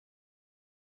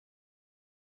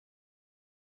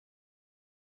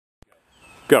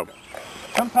Go.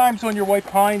 Sometimes on your white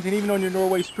pines and even on your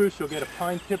Norway spruce, you'll get a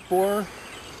pine tip borer,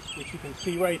 which you can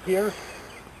see right here.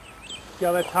 See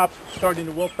how that top's starting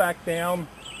to wilt back down?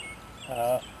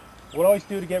 What I always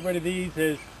do to get rid of these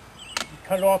is you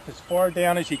cut it off as far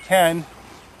down as you can,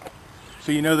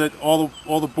 so you know that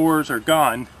all the borers are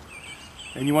gone.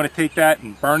 And you want to take that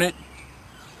and burn it,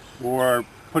 or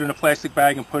put it in a plastic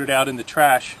bag and put it out in the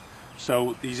trash,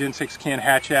 so these insects can't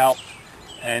hatch out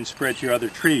and spread to your other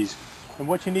trees. And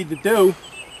what you need to do,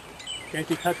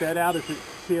 after you cut that out, is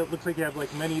see it looks like you have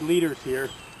like many leaders here.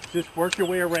 Just work your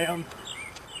way around,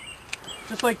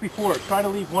 just like before. Try to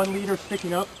leave one leader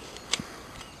sticking up.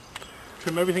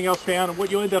 Trim everything else down, and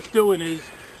what you'll end up doing is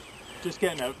just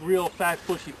getting a real fat,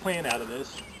 bushy plant out of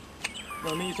this.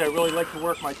 On these, I really like to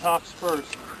work my tops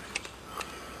first.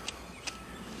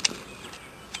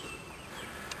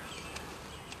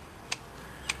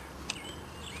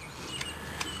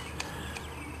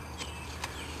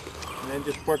 And then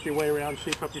just work your way around,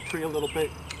 shape up your tree a little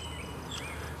bit.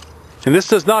 And this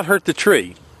does not hurt the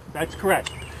tree. That's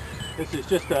correct. This is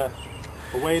just a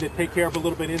way to take care of a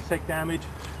little bit of insect damage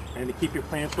and to keep your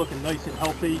plants looking nice and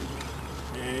healthy.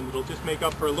 And it'll just make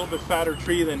up for a little bit fatter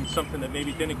tree than something that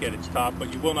maybe didn't get its top,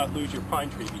 but you will not lose your pine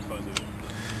tree because of it.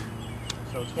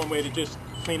 So it's one way to just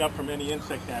clean up from any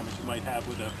insect damage you might have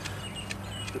with the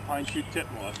pine shoot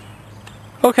tip moth.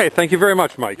 Okay, thank you very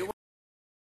much, Mike.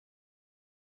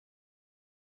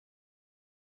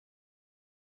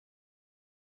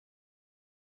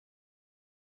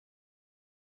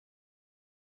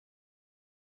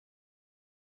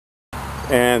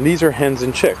 And these are hens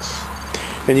and chicks.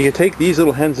 And you can take these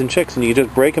little hens and chicks and you can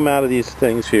just break them out of these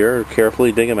things here,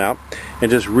 carefully dig them out, and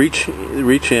just reach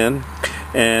in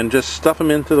and just stuff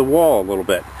them into the wall a little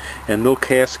bit. And they'll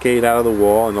cascade out of the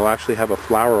wall, and they'll actually have a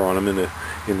flower on them in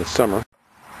the summer.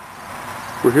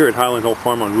 We're here at Highland Hill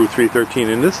Farm on Route 313,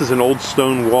 and this is an old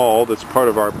stone wall that's part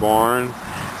of our barn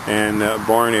and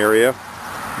barn area.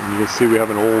 And you can see we have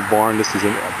an old barn. This is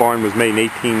a barn was made in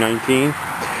 1819.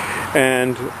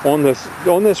 And on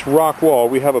this rock wall,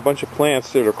 we have a bunch of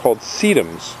plants that are called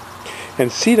sedums, and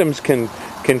sedums can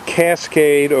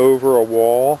cascade over a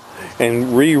wall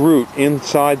and reroot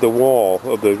inside the wall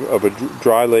of a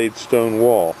dry-laid stone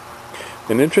wall.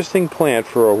 An interesting plant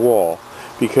for a wall,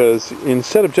 because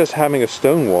instead of just having a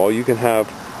stone wall, you can have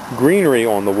greenery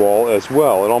on the wall as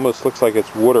well. It almost looks like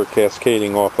it's water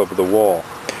cascading off of the wall.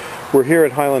 We're here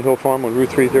at Highland Hill Farm on Route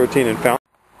 313 in Fountain.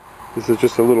 This is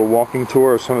just a little walking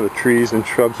tour of some of the trees and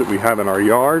shrubs that we have in our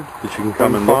yard that you can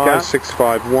come and look at.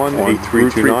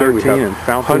 651-8329. We have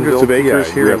hundreds of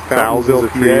acres here in thousands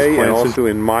of trees, and also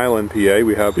in Milan, PA.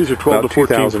 We have about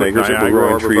 2,000 acres that we're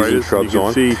growing trees and shrubs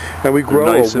on. And we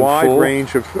grow a wide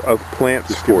range of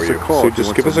plants for you. So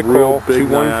just give us a call,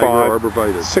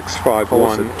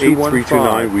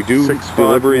 215-651-8329. We do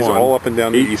deliveries all up and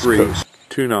down the East Coast.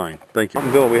 29. Thank you.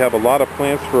 Bill, we have a lot of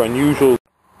plants for unusual.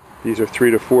 These are 3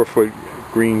 to 4 foot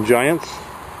green giants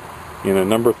in a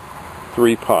number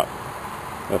 3 pot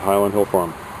at Highland Hill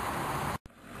Farm.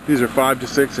 These are 5 to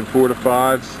 6 and 4 to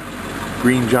 5s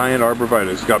green giant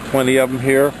arborvitaes. Got plenty of them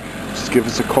here. Just give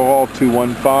us a call,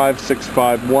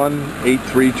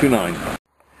 215-651-8329.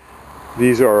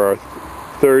 These are our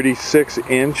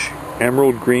 36-inch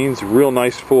emerald greens, real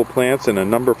nice full plants in a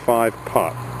number 5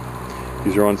 pot.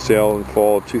 These are on sale in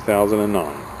fall of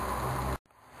 2009.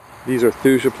 These are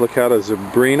Thuja plicata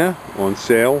zebrina on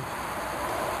sale,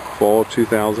 fall of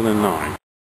 2009.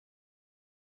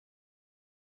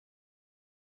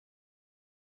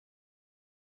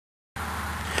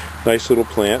 Nice little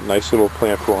plant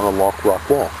for on a locked rock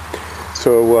wall.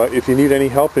 So if you need any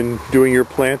help in doing your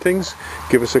plantings,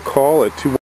 give us a call at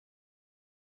 2.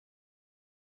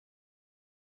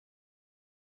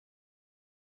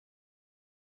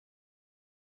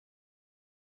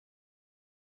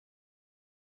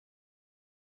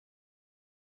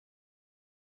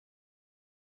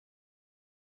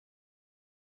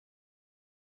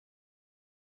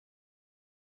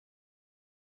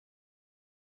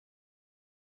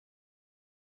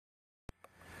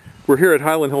 We're here at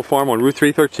Highland Hill Farm on Route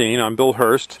 313. I'm Bill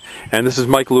Hurst, and this is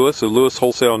Mike Lewis of Lewis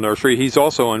Wholesale Nursery. He's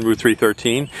also on Route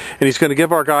 313, and he's going to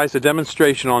give our guys a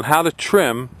demonstration on how to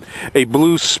trim a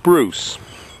blue spruce.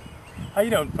 How you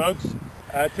doing, folks?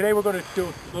 Today we're going to do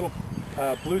a little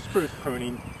blue spruce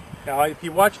pruning. Now, if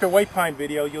you watched our white pine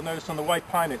video, you'll notice on the white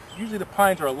pine that usually the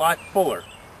pines are a lot fuller.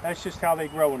 That's just how they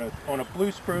grow. On a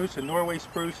blue spruce, a Norway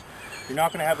spruce, you're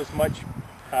not going to have as much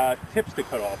tips to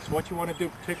cut off. So what you want to do,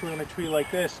 particularly on a tree like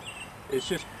this, is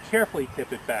just carefully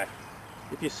tip it back.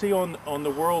 If you see on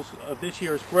the whorls of this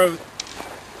year's growth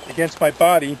against my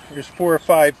body, there's 4 or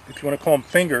 5, if you want to call them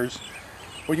fingers,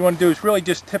 what you want to do is really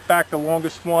just tip back the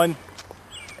longest one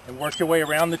and work your way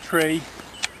around the tree.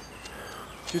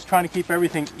 Just trying to keep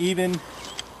everything even.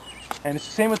 And it's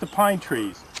the same with the pine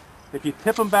trees. If you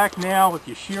tip them back now, if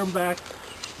you shear them back,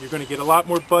 you're going to get a lot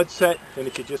more bud set than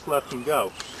if you just let them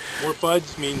go. More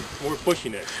buds mean more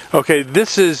bushiness. Okay,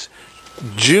 this is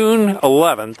June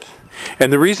 11th,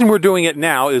 and the reason we're doing it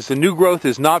now is the new growth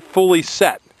is not fully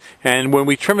set. And when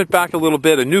we trim it back a little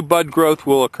bit, a new bud growth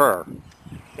will occur.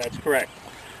 That's correct.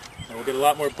 And we'll get a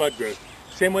lot more bud growth.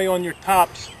 Same way on your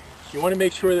tops, you want to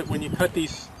make sure that when you cut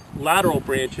these lateral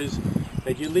branches,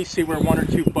 that you at least see where 1 or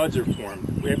 2 buds are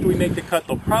formed. After we make the cut,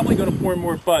 they're probably going to form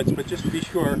more buds, but just to be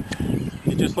sure,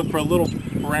 you just look for a little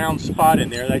brown spot in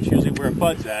there. That's usually where a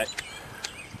bud's at.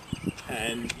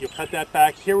 And you'll cut that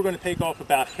back. Here we're going to take off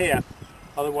about half,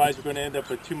 otherwise we're going to end up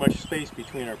with too much space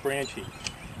between our branching.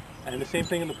 And the same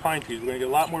thing in the pine trees. We're going to get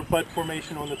a lot more bud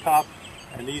formation on the top,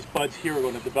 and these buds here are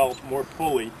going to develop more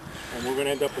fully, and we're going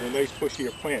to end up with a nice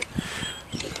bushier plant.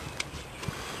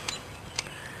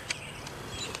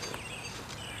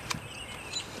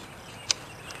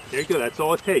 There you go, that's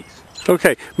all it takes.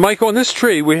 Okay, Mike, on this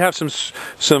tree we have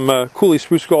some Cooley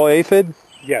spruce gall aphid.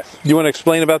 Yes. Do you want to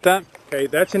explain about that? Okay,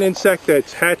 that's an insect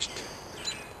that's hatched.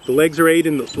 The legs are laid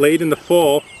in the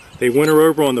fall. They winter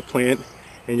over on the plant,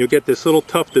 and you'll get this little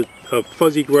tuft of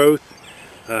fuzzy growth.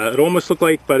 It almost looks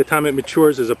like, by the time it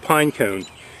matures, as a pine cone.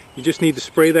 You just need to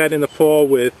spray that in the fall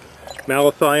with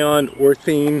malathion,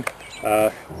 orthene.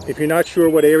 If you're not sure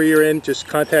what area you're in, just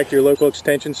contact your local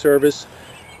extension service.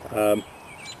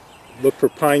 Look for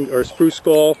pine or spruce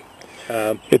gall.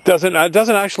 It doesn't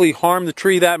actually harm the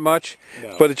tree that much,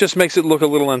 no. But it just makes it look a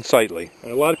little unsightly.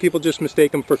 And a lot of people just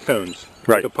mistake them for cones.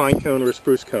 Right. Like a pine cone or a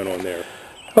spruce cone on there.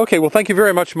 Okay, well thank you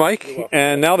very much, Mike.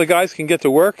 And now the guys can get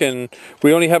to work, and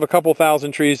we only have a couple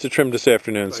thousand trees to trim this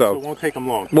afternoon. Right, so it won't take them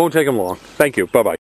long. Won't take them long. Thank you. Bye-bye.